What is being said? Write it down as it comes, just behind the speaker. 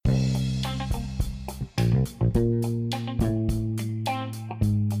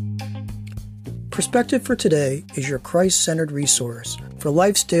Perspective for Today is your Christ-centered resource for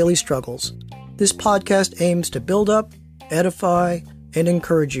life's daily struggles. This podcast aims to build up, edify, and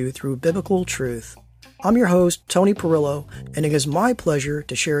encourage you through biblical truth. I'm your host, Tony Perillo, and it is my pleasure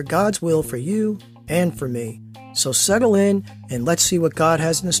to share God's will for you and for me. So settle in and let's see what God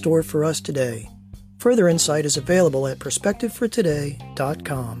has in store for us today. Further insight is available at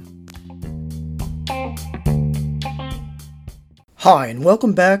perspectivefortoday.com. Hi, and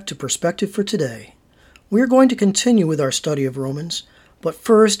welcome back to Perspective for Today. We're going to continue with our study of Romans, but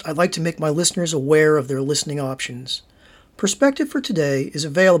first I'd like to make my listeners aware of their listening options. Perspective for Today is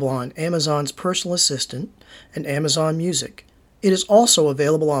available on Amazon's Personal Assistant and Amazon Music. It is also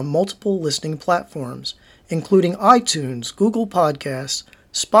available on multiple listening platforms, including iTunes, Google Podcasts,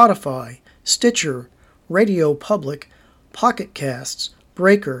 Spotify, Stitcher, Radio Public, Pocket Casts,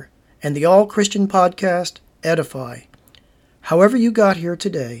 Breaker, and the all-Christian podcast, Edify. However you got here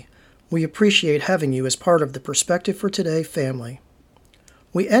today, we appreciate having you as part of the Perspective for Today family.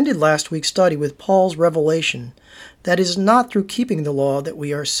 We ended last week's study with Paul's revelation that it is not through keeping the law that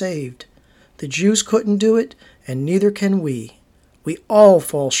we are saved. The Jews couldn't do it, and neither can we. We all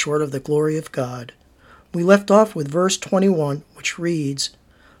fall short of the glory of God. We left off with verse 21, which reads,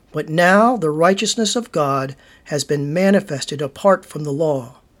 "But now the righteousness of God has been manifested apart from the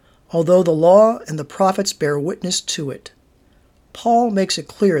law, although the law and the prophets bear witness to it." Paul makes it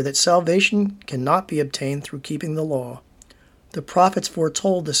clear that salvation cannot be obtained through keeping the law. The prophets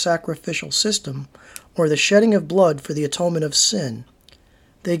foretold the sacrificial system, or the shedding of blood for the atonement of sin.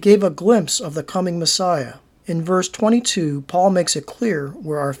 They gave a glimpse of the coming Messiah. In verse 22, Paul makes it clear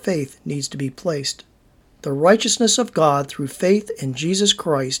where our faith needs to be placed. The righteousness of God through faith in Jesus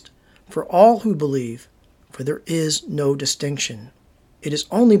Christ for all who believe, for there is no distinction. It is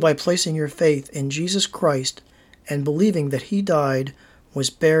only by placing your faith in Jesus Christ and believing that he died, was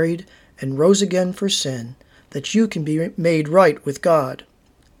buried, and rose again for sin, that you can be made right with God.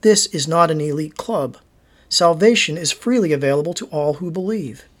 This is not an elite club. Salvation is freely available to all who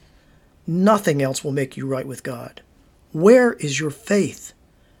believe. Nothing else will make you right with God. Where is your faith?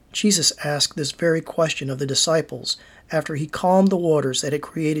 Jesus asked this very question of the disciples after he calmed the waters that had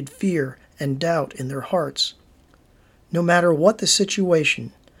created fear and doubt in their hearts. No matter what the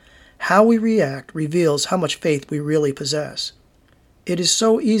situation, how we react reveals how much faith we really possess. It is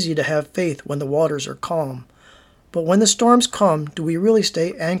so easy to have faith when the waters are calm, but when the storms come, do we really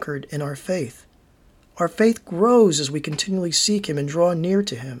stay anchored in our faith? Our faith grows as we continually seek him and draw near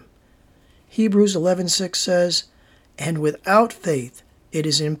to him. Hebrews 11:6 says, "And without faith it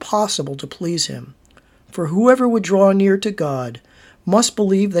is impossible to please him. For whoever would draw near to God must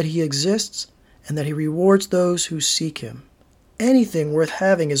believe that he exists and that he rewards those who seek him." Anything worth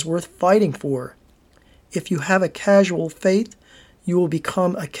having is worth fighting for. If you have a casual faith, you will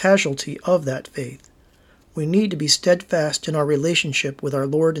become a casualty of that faith. We need to be steadfast in our relationship with our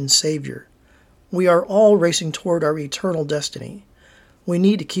Lord and Savior. We are all racing toward our eternal destiny. We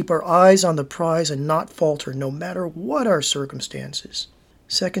need to keep our eyes on the prize and not falter no matter what our circumstances.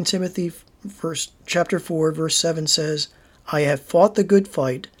 2 Timothy chapter 4, verse 7 says, "I have fought the good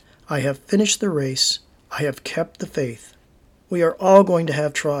fight, I have finished the race, I have kept the faith." We are all going to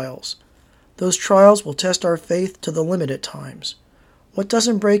have trials. Those trials will test our faith to the limit at times. What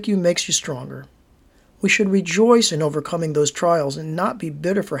doesn't break you makes you stronger. We should rejoice in overcoming those trials and not be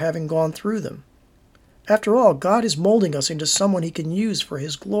bitter for having gone through them. After all, God is molding us into someone he can use for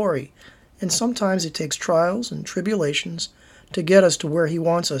his glory, and sometimes it takes trials and tribulations to get us to where he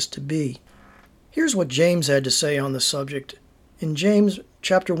wants us to be. Here's what James had to say on the subject in James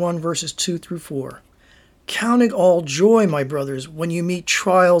chapter 1, verses 2 through 4. "Count it all joy, my brothers, when you meet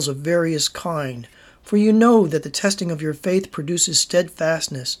trials of various kind, for you know that the testing of your faith produces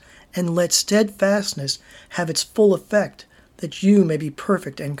steadfastness, and let steadfastness have its full effect, that you may be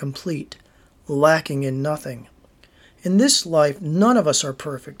perfect and complete, lacking in nothing." In this life, none of us are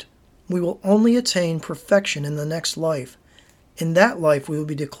perfect. We will only attain perfection in the next life. In that life, we will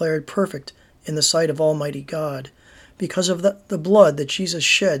be declared perfect in the sight of Almighty God, because of the blood that Jesus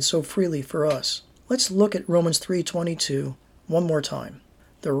shed so freely for us. Let's look at Romans 3:22 one more time.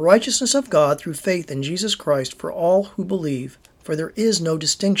 "The righteousness of God through faith in Jesus Christ for all who believe, for there is no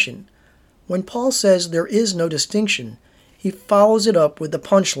distinction." When Paul says there is no distinction, he follows it up with the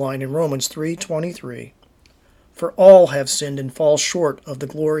punchline in Romans 3:23. "For all have sinned and fall short of the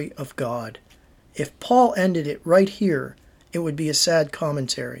glory of God." If Paul ended it right here, it would be a sad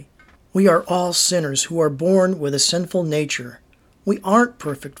commentary. We are all sinners who are born with a sinful nature. We aren't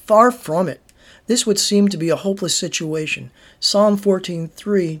perfect, far from it. This would seem to be a hopeless situation. Psalm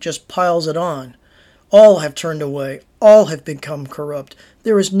 14:3 just piles it on. All have turned away. All have become corrupt.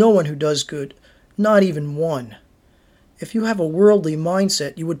 There is no one who does good. Not even one. If you have a worldly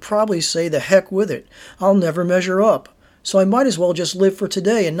mindset, you would probably say, the heck with it. I'll never measure up, so I might as well just live for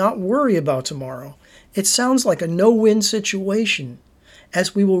today and not worry about tomorrow. It sounds like a no-win situation.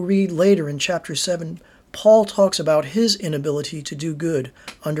 As we will read later in chapter 7, Paul talks about his inability to do good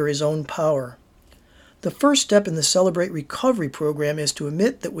under his own power. The first step in the Celebrate Recovery program is to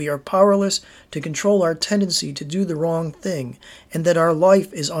admit that we are powerless to control our tendency to do the wrong thing and that our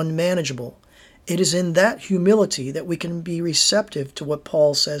life is unmanageable. It is in that humility that we can be receptive to what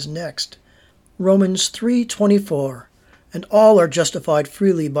Paul says next. Romans 3:24, and all are justified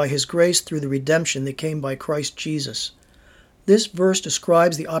freely by his grace through the redemption that came by Christ Jesus. This verse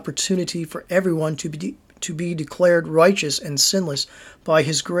describes the opportunity for everyone to be declared righteous and sinless by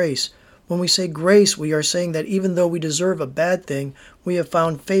his grace. When we say grace, we are saying that even though we deserve a bad thing, we have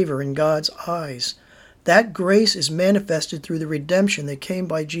found favor in God's eyes. That grace is manifested through the redemption that came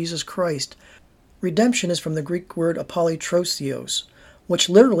by Jesus Christ. Redemption is from the Greek word apolytrosios, which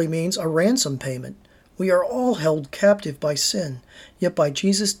literally means a ransom payment. We are all held captive by sin, yet by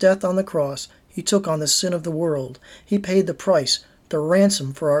Jesus' death on the cross, he took on the sin of the world. He paid the price, the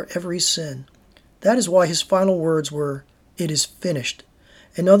ransom for our every sin. That is why his final words were, "It is finished."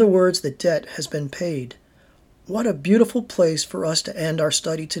 In other words, the debt has been paid. What a beautiful place for us to end our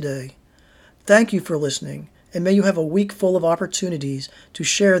study today. Thank you for listening, and may you have a week full of opportunities to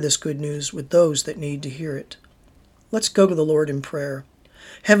share this good news with those that need to hear it. Let's go to the Lord in prayer.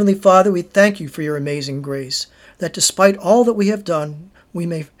 Heavenly Father, we thank you for your amazing grace, that despite all that we have done, we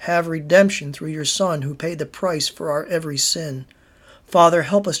may have redemption through your Son who paid the price for our every sin. Father,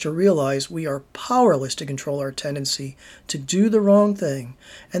 help us to realize we are powerless to control our tendency to do the wrong thing,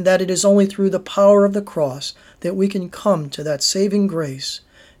 and that it is only through the power of the cross that we can come to that saving grace.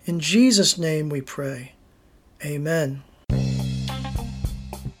 In Jesus' name we pray. Amen.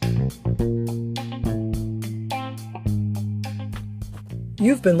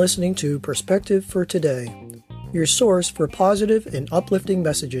 You've been listening to Perspective for Today, your source for positive and uplifting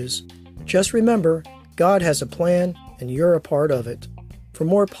messages. Just remember, God has a plan and you're a part of it. For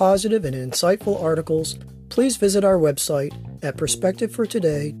more positive and insightful articles, please visit our website at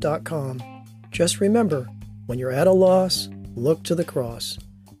perspectivefortoday.com. Just remember, when you're at a loss, look to the cross.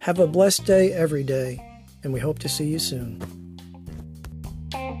 Have a blessed day every day, and we hope to see you soon.